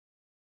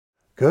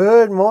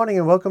Good morning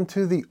and welcome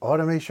to the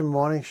Automation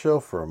Morning Show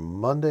for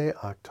Monday,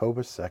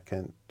 October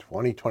 2nd,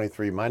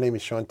 2023. My name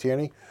is Sean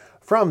Tierney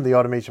from the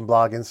Automation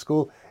Blog and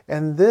School,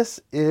 and this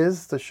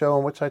is the show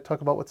in which I talk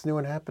about what's new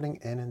and happening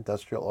in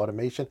industrial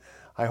automation.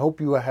 I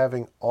hope you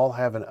are all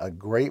having a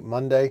great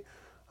Monday.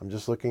 I'm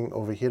just looking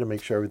over here to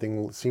make sure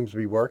everything seems to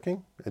be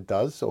working. It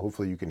does, so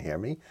hopefully you can hear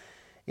me.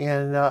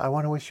 And I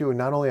want to wish you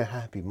not only a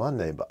happy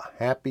Monday, but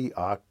a happy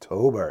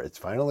October. It's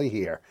finally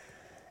here.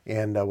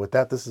 And with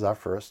that, this is our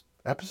first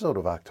episode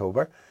of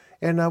October,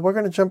 and we're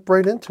going to jump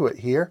right into it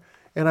here.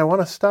 And I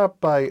want to start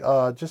by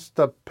just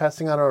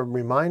passing on a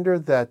reminder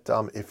that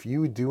if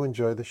you do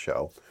enjoy the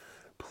show,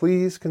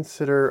 please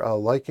consider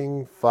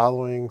liking,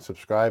 following,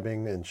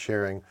 subscribing, and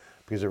sharing,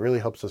 because it really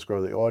helps us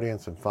grow the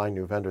audience and find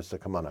new vendors to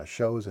come on our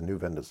shows and new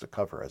vendors to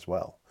cover as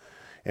well.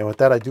 And with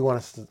that, I do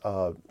want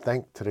to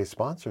thank today's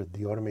sponsor,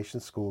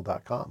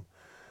 theautomationschool.com.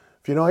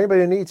 If you know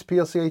anybody who needs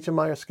PLC,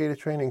 HMI, or SCADA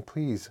training,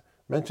 please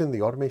mention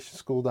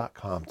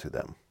theautomationschool.com to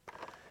them.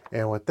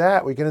 And with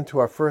that, we get into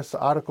our first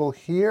article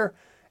here,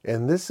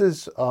 and this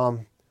is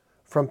from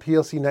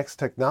PLC Next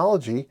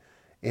Technology,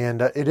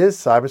 and it is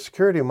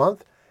Cybersecurity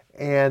Month,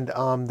 and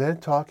they're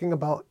talking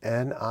about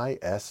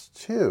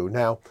NIS2.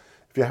 Now,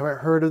 if you haven't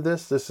heard of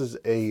this, this is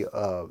a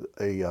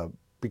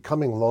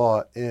becoming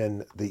law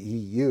in the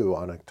EU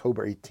on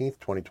October 18th,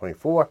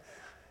 2024,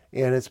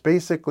 and it's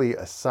basically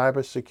a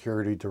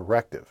cybersecurity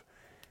directive.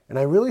 And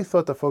I really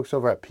thought the folks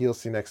over at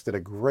PLC Next did a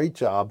great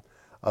job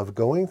of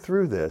going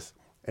through this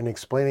and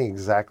explaining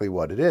exactly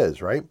what it is,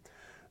 right?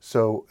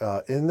 So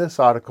in this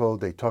article,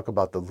 they talk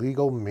about the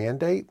legal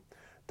mandate.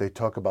 They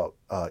talk about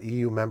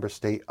EU member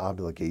state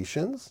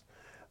obligations.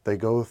 They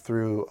go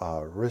through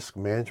risk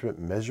management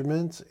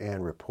measurements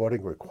and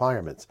reporting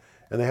requirements.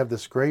 And they have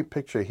this great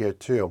picture here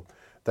too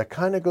that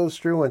kind of goes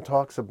through and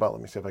talks about,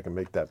 let me see if I can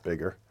make that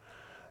bigger.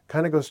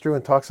 Kind of goes through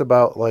and talks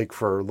about, like,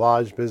 for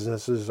large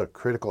businesses or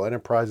critical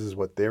enterprises,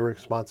 what their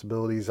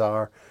responsibilities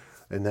are,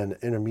 and then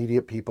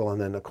intermediate people, and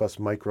then of course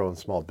micro and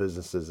small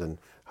businesses and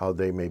how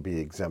they may be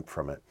exempt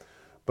from it.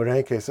 But in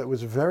any case, it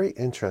was very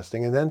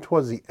interesting. And then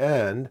towards the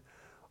end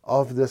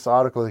of this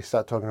article, they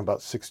start talking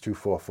about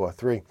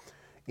 62443.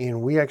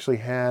 And we actually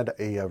had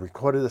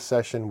recorded a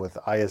session with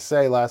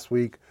ISA last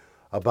week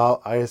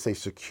about ISA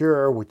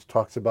Secure, which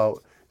talks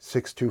about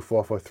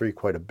 62443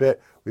 quite a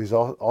bit. We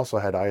also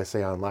had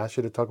ISA on last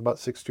year to talk about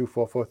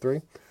 62443.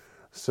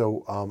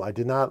 So I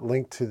did not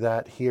link to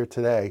that here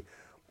today,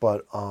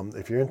 but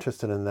if you're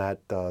interested in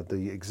that,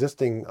 the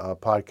existing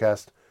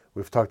podcast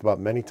we've talked about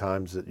many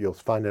times, that you'll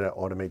find it at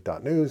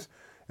automate.news,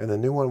 and the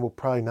new one will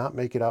probably not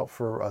make it out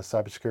for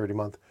Cybersecurity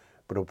Month,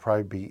 but it'll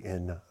probably be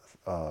in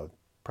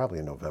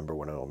November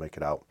when it'll make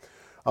it out.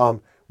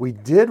 We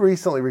did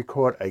recently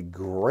record a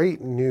great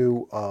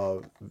new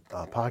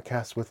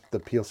podcast with the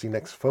PLC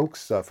Next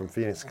folks from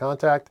Phoenix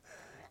Contact,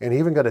 and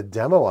even got a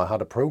demo on how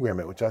to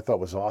program it, which I thought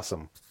was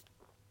awesome.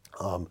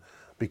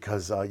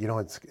 Because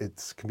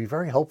it can be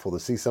very helpful to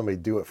see somebody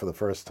do it for the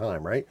first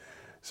time, right?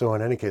 So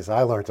in any case,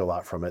 I learned a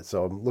lot from it,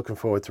 so I'm looking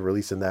forward to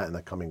releasing that in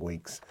the coming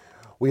weeks.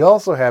 We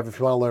also have, if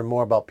you want to learn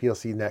more about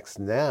PLC Next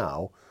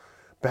now,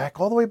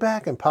 all the way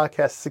back in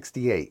podcast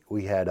 68,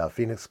 we had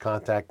Phoenix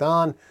Contact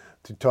on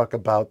to talk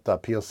about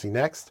PLC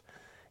Next.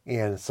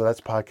 And so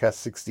that's podcast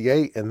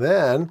 68. And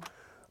then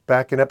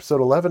back in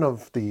episode 11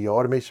 of the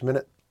Automation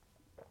Minute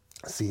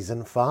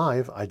Season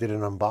 5, I did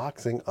an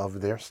unboxing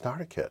of their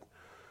starter kit.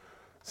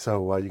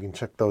 So you can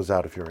check those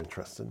out if you're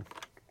interested.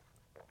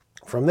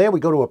 From there, we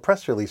go to a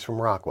press release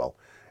from Rockwell.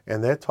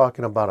 And they're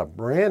talking about a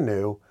brand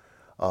new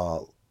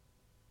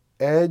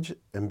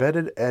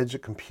Embedded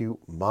Edge Compute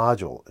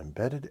Module,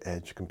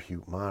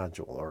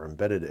 or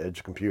Embedded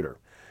Edge Computer,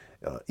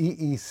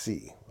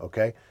 EEC,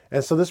 okay?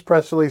 And so this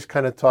press release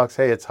kind of talks,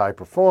 hey, it's high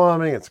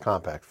performing, it's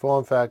compact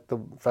form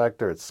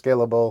factor, it's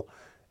scalable,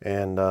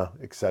 and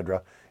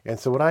etc. And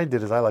so what I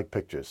did is I like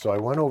pictures. So I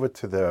went over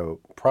to the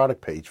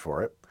product page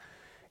for it,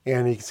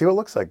 and you can see what it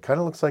looks like. Kind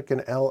of looks like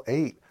an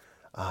L8.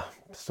 I'm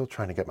still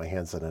trying to get my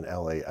hands on an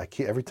L8.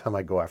 Every time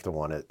I go after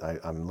one,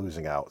 I'm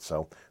losing out.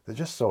 So they're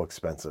just so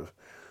expensive.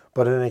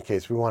 But in any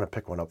case, we want to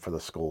pick one up for the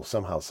school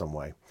somehow, some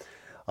way.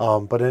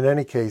 But in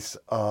any case,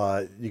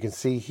 you can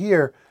see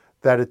here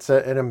that it's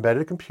an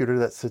embedded computer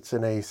that sits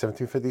in a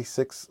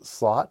 1756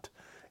 slot.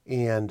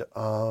 And,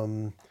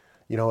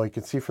 you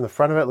can see from the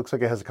front of it, looks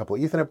like it has a couple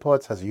of Ethernet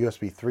ports, has a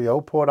USB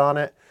 3.0 port on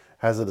it,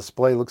 has a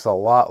display, looks a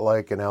lot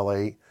like an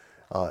L8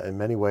 in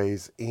many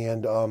ways.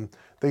 And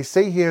they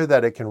say here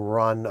that it can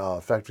run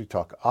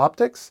FactoryTalk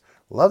Optics.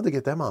 Love to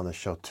get them on the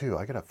show too.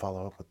 I got to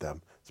follow up with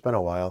them. It's been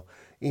a while.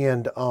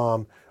 And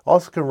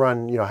also can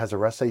run, has a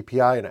REST API,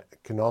 and it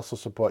can also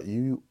support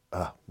OPC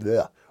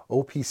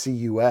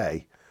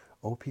UA,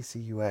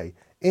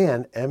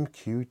 and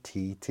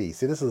MQTT.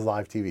 See, this is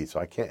live TV, so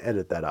I can't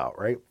edit that out,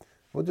 right?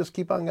 We'll just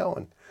keep on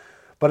going.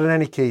 But in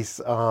any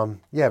case,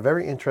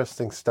 very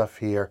interesting stuff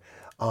here.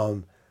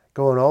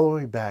 Going all the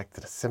way back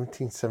to the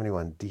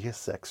 1771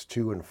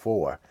 DSX2 and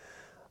 4.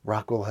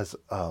 Rockwell has,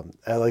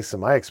 at least in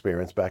my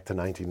experience, back to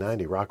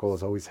 1990, Rockwell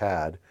has always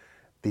had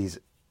these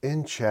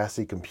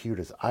in-chassis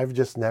computers. I've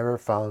just never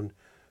found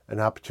an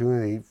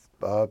opportunity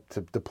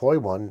to deploy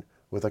one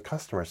with a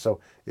customer. So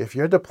if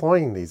you're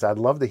deploying these, I'd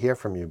love to hear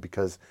from you,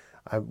 because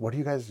what are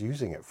you guys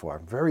using it for?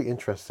 I'm very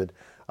interested.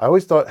 I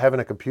always thought having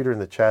a computer in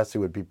the chassis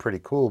would be pretty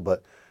cool,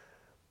 but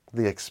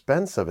the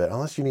expense of it,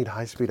 unless you need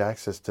high-speed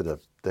access to the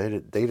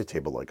data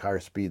table, like higher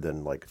speed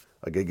than like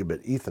a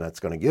gigabit Ethernet's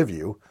going to give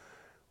you,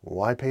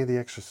 why pay the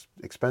extra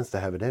expense to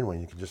have it in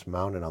when you can just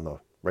mount it on the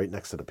right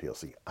next to the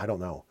PLC? I don't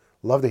know.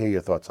 Love to hear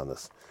your thoughts on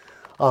this.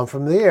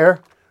 From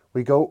there,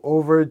 we go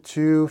over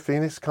to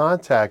Phoenix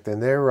Contact,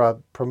 and they're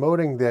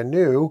promoting their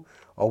new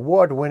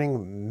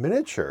award-winning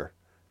miniature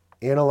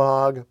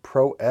Analog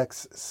Pro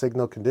X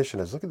signal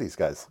conditioners. Look at these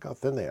guys. Look how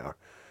thin they are.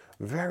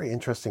 Very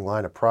interesting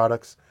line of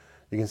products.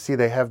 You can see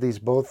they have these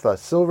both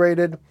SIL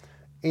rated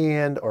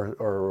and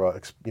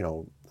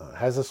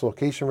has this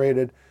location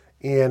rated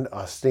and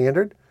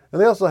standard. And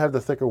they also have the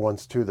thicker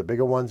ones too, the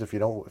bigger ones if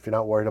you're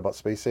not worried about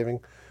space saving.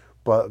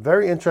 But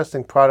very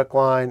interesting product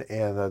line,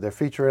 and they're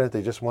featuring it.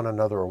 They just won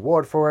another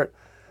award for it.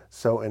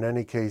 So in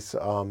any case,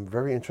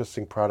 very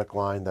interesting product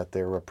line that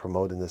they're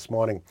promoting this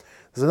morning.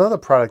 There's another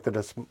product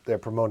that they're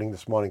promoting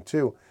this morning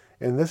too,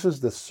 and this is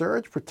the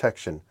surge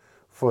protection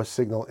for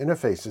signal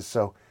interfaces.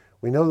 So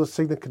we know the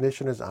signal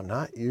conditioners are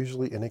not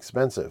usually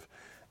inexpensive,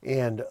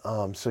 and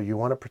so you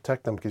want to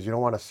protect them because you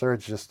don't want a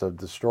surge just to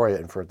destroy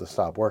it and for it to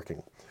stop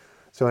working.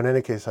 So in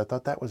any case, I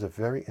thought that was a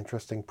very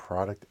interesting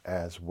product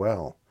as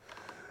well.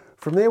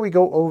 From there, we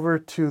go over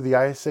to the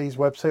ISA's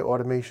website,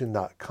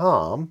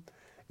 automation.com,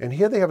 and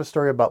here they have a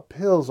story about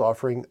PILS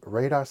offering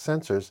radar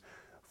sensors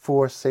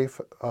for safe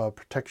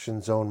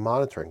protection zone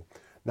monitoring.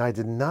 Now, I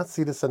did not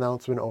see this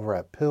announcement over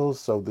at PILS,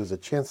 so there's a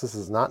chance this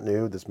is not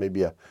new. This may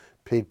be a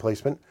paid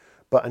placement.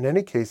 But in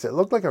any case, it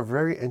looked like a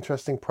very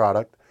interesting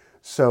product.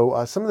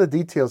 So some of the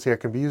details here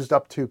can be used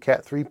up to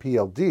Cat3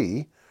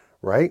 PLD,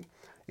 right?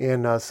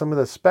 And some of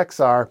the specs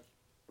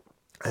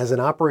has an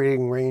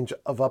operating range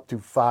of up to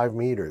 5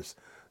 meters.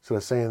 So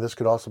they're saying this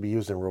could also be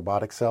used in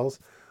robotic cells,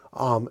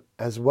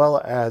 as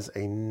well as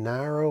a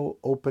narrow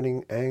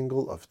opening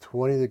angle of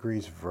 20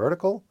 degrees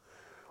vertical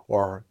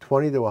or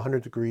 20 to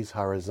 100 degrees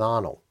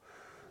horizontal.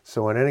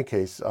 So in any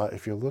case,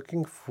 if you're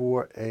looking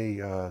for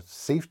a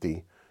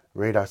safety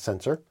radar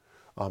sensor,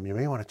 you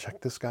may want to check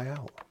this guy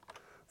out.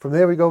 From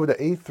there, we go over to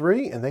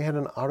A3, and they had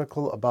an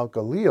article about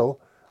Galil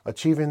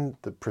achieving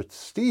the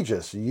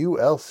prestigious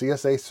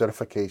ULCSA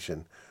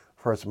certification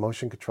for its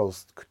motion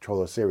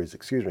controller series.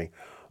 Excuse me.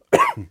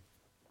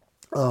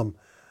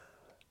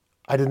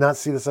 I did not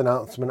see this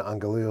announcement on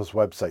Galil's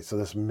website, so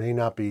this may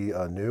not be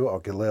new, or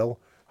Galil,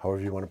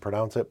 however you want to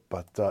pronounce it,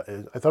 but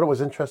I thought it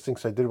was interesting,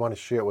 so I did want to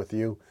share it with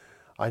you.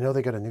 I know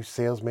they got a new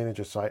sales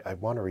manager, so I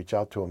want to reach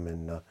out to him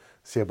and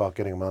see about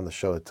getting him on the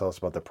show to tell us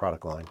about their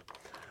product line.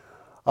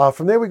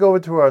 From there, we go over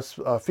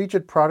to our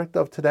featured product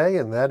of today,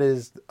 and that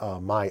is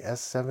my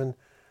S7.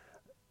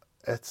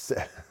 It's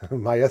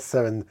my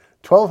S7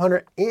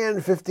 1200 and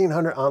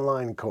 1500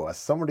 online course.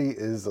 Somebody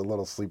is a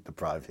little sleep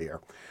deprived here.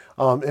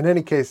 In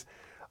any case,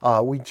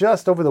 we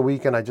just over the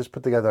weekend, I just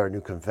put together our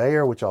new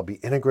conveyor, which I'll be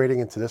integrating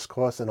into this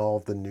course and all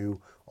of the new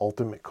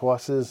Ultimate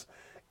courses.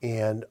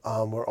 And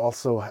we're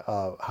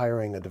also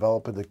hiring a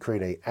developer to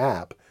create an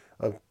app,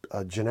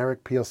 a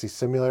generic PLC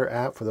simulator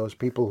app for those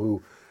people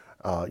who,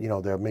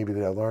 maybe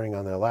they're learning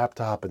on their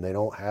laptop and they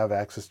don't have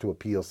access to a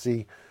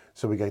PLC.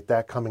 So we get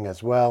that coming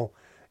as well.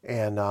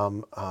 And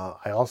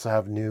I also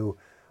have new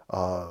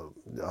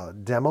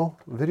demo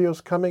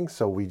videos coming.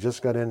 So we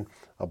just got in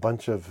a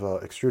bunch of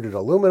extruded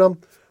aluminum.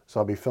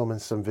 So I'll be filming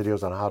some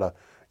videos on how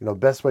to,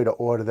 best way to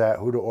order that,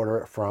 who to order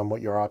it from,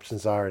 what your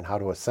options are, and how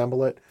to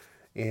assemble it.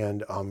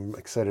 And I'm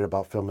excited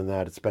about filming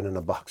that. It's been in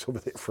a box over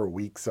there for a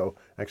week, so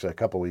actually a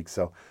couple weeks.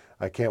 So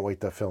I can't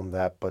wait to film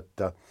that. But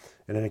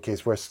in any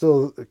case, we're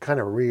still kind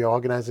of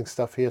reorganizing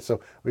stuff here.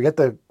 So we get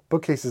the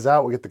bookcases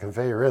out, we get the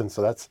conveyor in.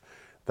 So that's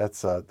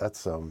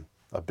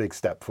a big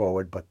step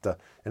forward. But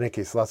in any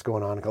case, lots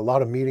going on. A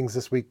lot of meetings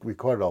this week.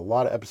 Recorded a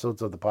lot of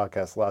episodes of the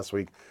podcast last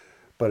week.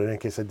 But in any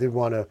case, I did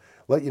want to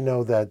let you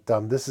know that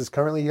this is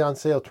currently on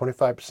sale,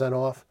 25%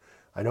 off.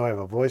 I know I have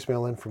a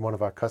voicemail in from one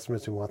of our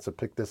customers who wants to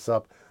pick this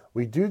up.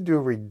 We do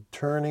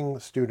returning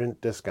student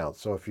discounts.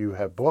 So if you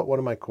have bought one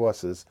of my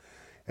courses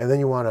and then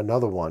you want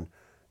another one,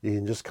 you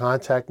can just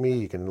contact me.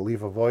 You can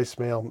leave a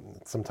voicemail.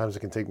 Sometimes it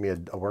can take me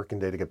a working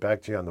day to get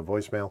back to you on the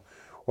voicemail.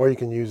 Or you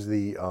can use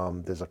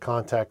there's a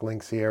contact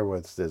links here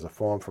where there's a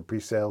form for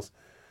pre-sales.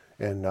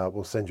 And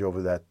we'll send you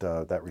over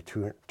that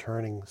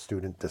returning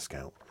student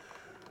discount.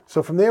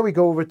 So from there, we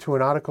go over to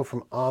an article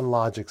from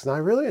OnLogix. And I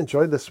really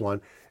enjoyed this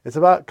one. It's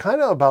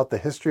kind of about the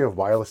history of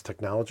wireless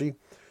technology.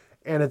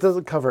 And it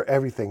doesn't cover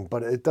everything,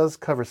 but it does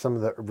cover some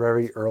of the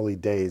very early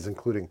days,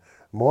 including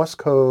Morse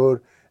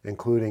code,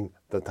 including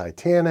the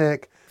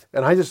Titanic.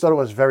 And I just thought it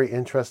was very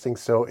interesting.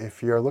 So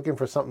if you're looking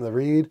for something to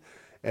read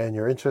and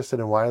you're interested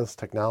in wireless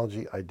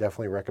technology, I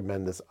definitely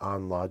recommend this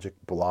OnLogix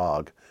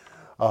blog.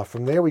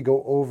 From there, we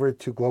go over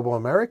to Global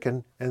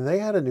American, and they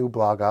had a new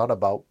blog out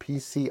about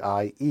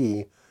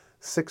PCIe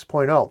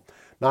 6.0.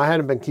 Now, I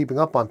hadn't been keeping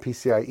up on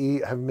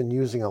PCIe. I haven't been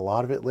using a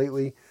lot of it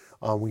lately.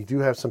 We do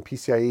have some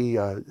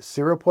PCIe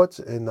serial ports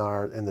in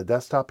the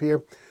desktop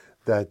here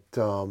that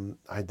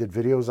I did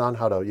videos on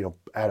how to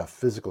add a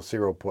physical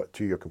serial port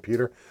to your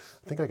computer.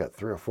 I think I got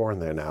 3 or 4 in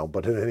there now,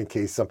 but in any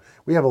case,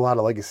 we have a lot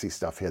of legacy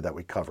stuff here that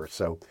we cover.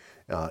 So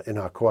in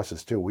our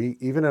courses too,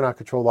 even in our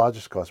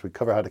ControlLogix course, we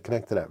cover how to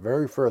connect to that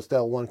very first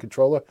L1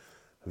 controller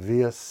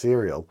via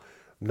serial.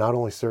 Not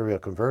only serial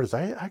converters,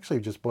 I actually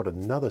just bought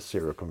another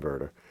serial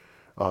converter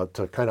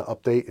to kind of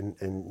update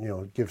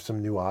and give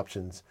some new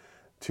options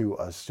to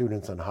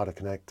students on how to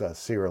connect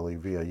serially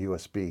via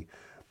USB.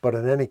 But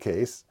in any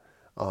case,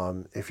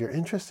 if you're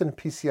interested in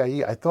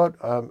PCIe, I thought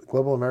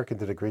Global American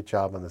did a great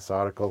job on this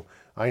article.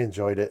 I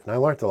enjoyed it, and I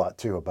learned a lot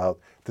too about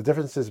the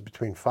differences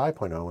between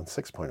 5.0 and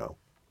 6.0.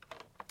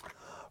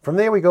 From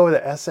there, we go to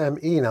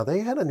SME. Now, they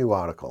had a new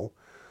article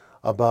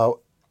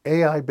about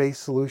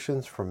AI-based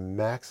solutions for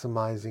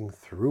maximizing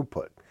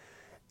throughput.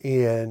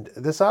 And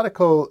this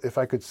article, if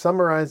I could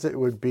summarize it,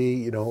 would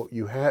be,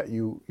 you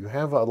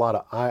have a lot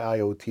of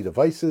IoT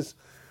devices.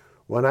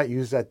 Why not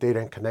use that data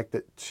and connect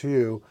it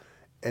to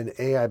an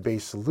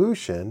AI-based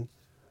solution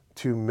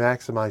to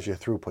maximize your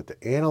throughput,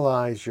 to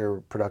analyze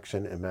your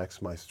production and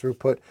maximize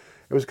throughput?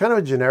 It was kind of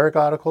a generic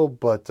article,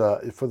 but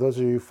for those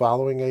of you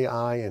following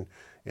AI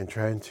and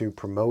trying to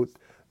promote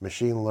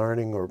machine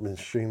learning or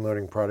machine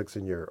learning products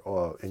in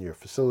your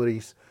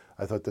facilities,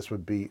 I thought this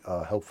would be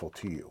helpful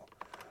to you.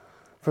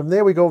 From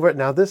there, we go over it.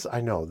 Now, I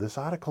know this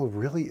article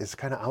really is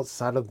kind of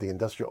outside of the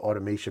industrial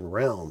automation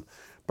realm,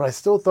 but I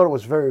still thought it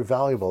was very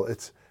valuable.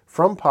 It's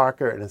from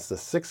Parker, and it's the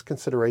 6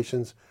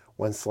 considerations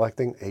when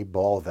selecting a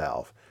ball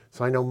valve.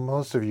 So I know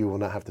most of you will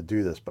not have to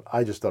do this, but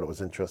I just thought it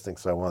was interesting,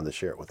 so I wanted to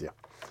share it with you.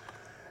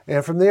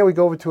 And from there, we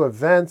go over to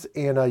events,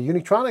 and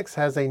Unitronics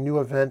has a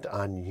new event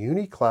on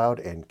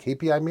UniCloud and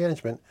KPI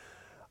management.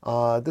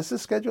 This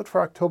is scheduled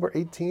for October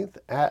 18th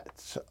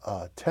at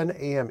 10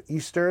 a.m.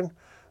 Eastern.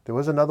 There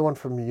was another one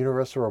from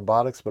Universal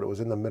Robotics, but it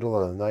was in the middle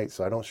of the night,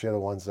 so I don't share the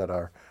ones that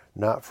are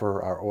not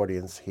for our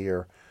audience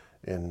here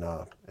in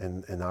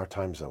our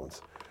time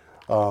zones.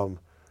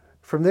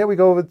 From there, we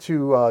go over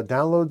to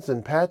downloads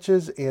and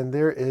patches, and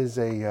there is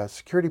a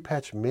security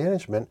patch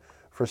management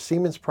for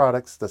Siemens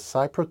products, the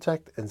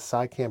SciProtect and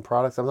SciCam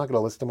products. I'm not going to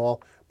list them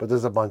all, but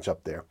there's a bunch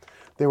up there.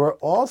 There were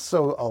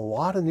also a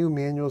lot of new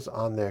manuals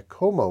on their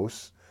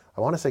Comos,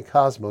 I want to say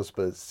Cosmos,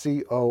 but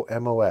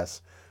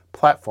COMOS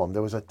platform.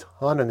 There was a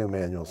ton of new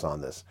manuals on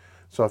this.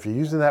 So if you're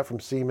using that from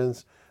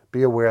Siemens,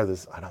 be aware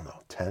there's,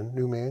 10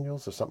 new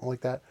manuals or something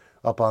like that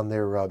up on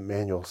their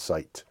manual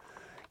site.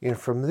 And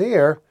from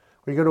there,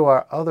 we go to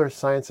our other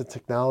science and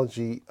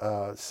technology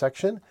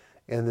section,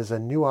 and there's a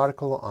new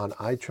article on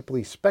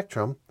IEEE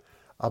Spectrum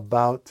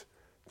about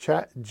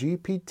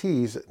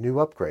ChatGPT's new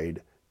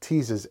upgrade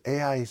teases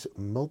AI's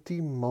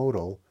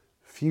multimodal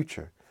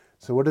future.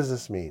 So what does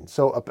this mean?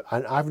 So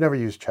I've never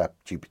used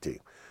ChatGPT,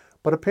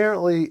 but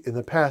apparently in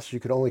the past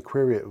you could only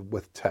query it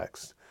with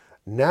text.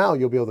 Now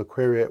you'll be able to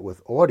query it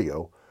with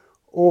audio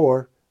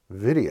or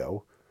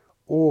video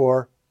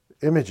or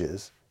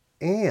images,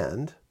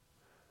 and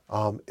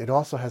it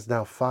also has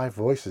now 5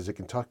 voices it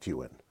can talk to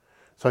you in.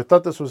 So I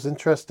thought this was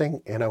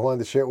interesting, and I wanted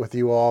to share it with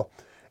you all.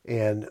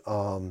 And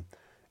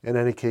in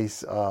any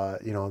case,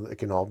 it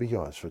can all be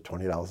yours for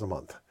 $20 a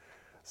month.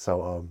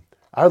 So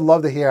I'd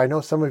love to hear. I know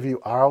some of you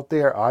are out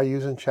there are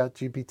using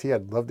ChatGPT.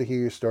 I'd love to hear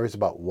your stories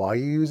about why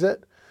you use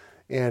it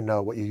and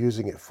what you're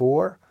using it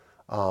for.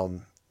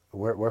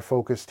 We're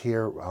focused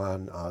here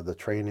on the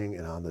training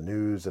and on the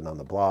news and on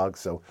the blog,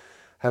 so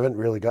haven't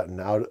really gotten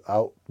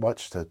out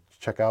much to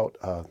check out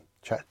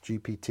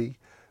ChatGPT.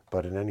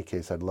 But in any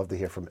case, I'd love to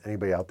hear from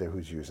anybody out there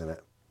who's using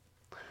it.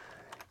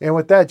 And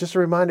with that, just a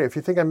reminder, if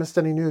you think I missed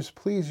any news,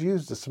 please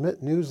use the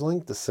Submit News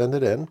link to send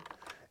it in.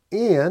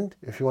 And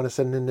if you want to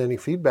send in any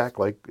feedback,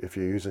 like if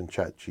you're using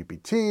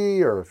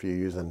ChatGPT or if you're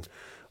using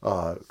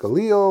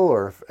Galil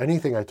or if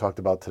anything I talked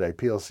about today,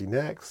 PLC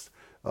Next,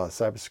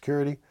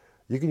 cybersecurity,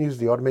 you can use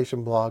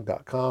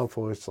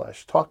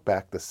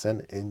theautomationblog.com/talkback to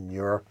send in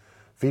your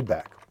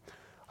feedback.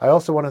 I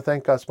also want to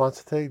thank our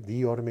sponsor today,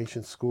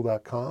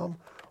 theautomationschool.com.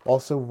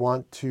 Also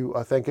want to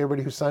thank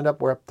everybody who signed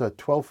up. We're up to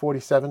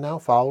 1247 now,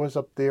 followers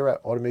up there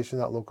at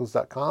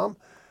automation.locals.com.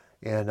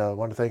 And I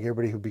want to thank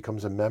everybody who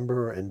becomes a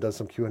member and does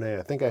some Q&A.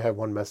 I think I have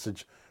one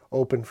message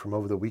open from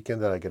over the weekend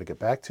that I got to get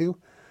back to.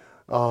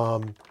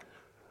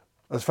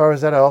 As far as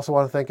that, I also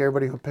want to thank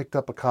everybody who picked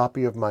up a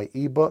copy of my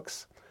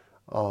ebooks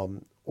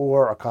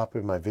or a copy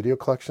of my video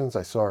collections.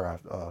 I saw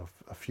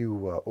a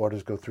few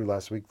orders go through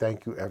last week.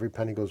 Thank you. Every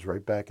penny goes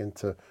right back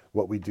into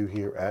what we do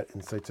here at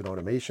Insights in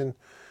Automation.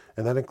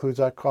 And that includes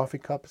our coffee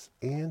cups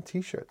and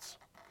t-shirts.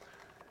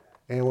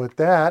 And with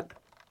that,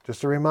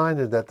 just a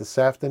reminder that this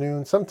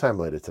afternoon, sometime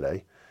later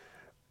today,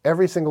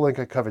 every single link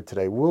I covered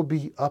today will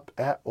be up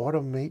at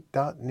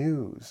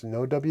automate.news.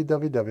 No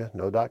www,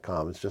 no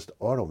 .com. It's just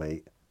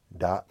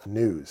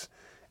automate.news.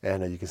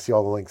 And you can see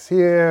all the links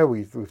here.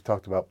 We've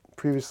talked about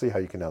previously how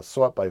you can now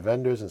sort by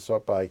vendors and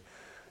sort by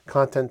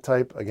content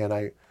type. Again,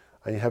 I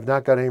have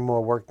not got any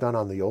more work done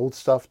on the old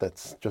stuff.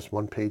 That's just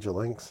one page of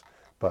links.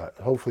 But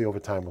hopefully over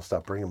time we'll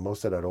stop bringing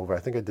most of that over. I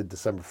think I did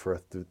December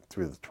 1st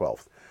through the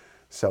 12th.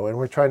 So, and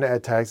we're trying to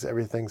add tags to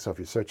everything. So if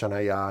you search on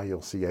AI,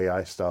 you'll see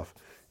AI stuff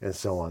and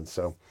so on.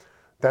 So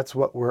that's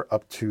what we're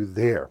up to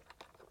there.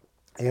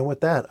 And with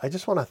that, I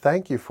just want to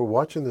thank you for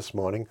watching this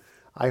morning.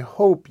 I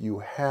hope you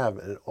have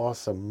an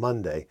awesome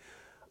Monday.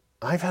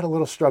 I've had a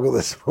little struggle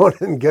this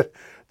morning, getting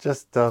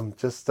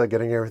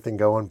everything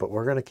going, but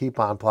we're going to keep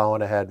on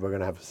plowing ahead. We're going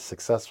to have a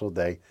successful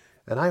day,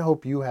 and I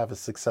hope you have a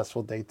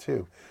successful day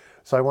too.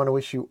 So I want to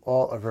wish you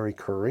all a very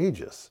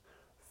courageous,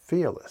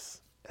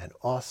 fearless, and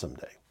awesome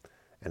day.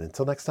 And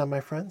until next time,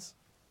 my friends,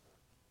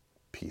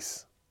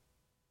 peace.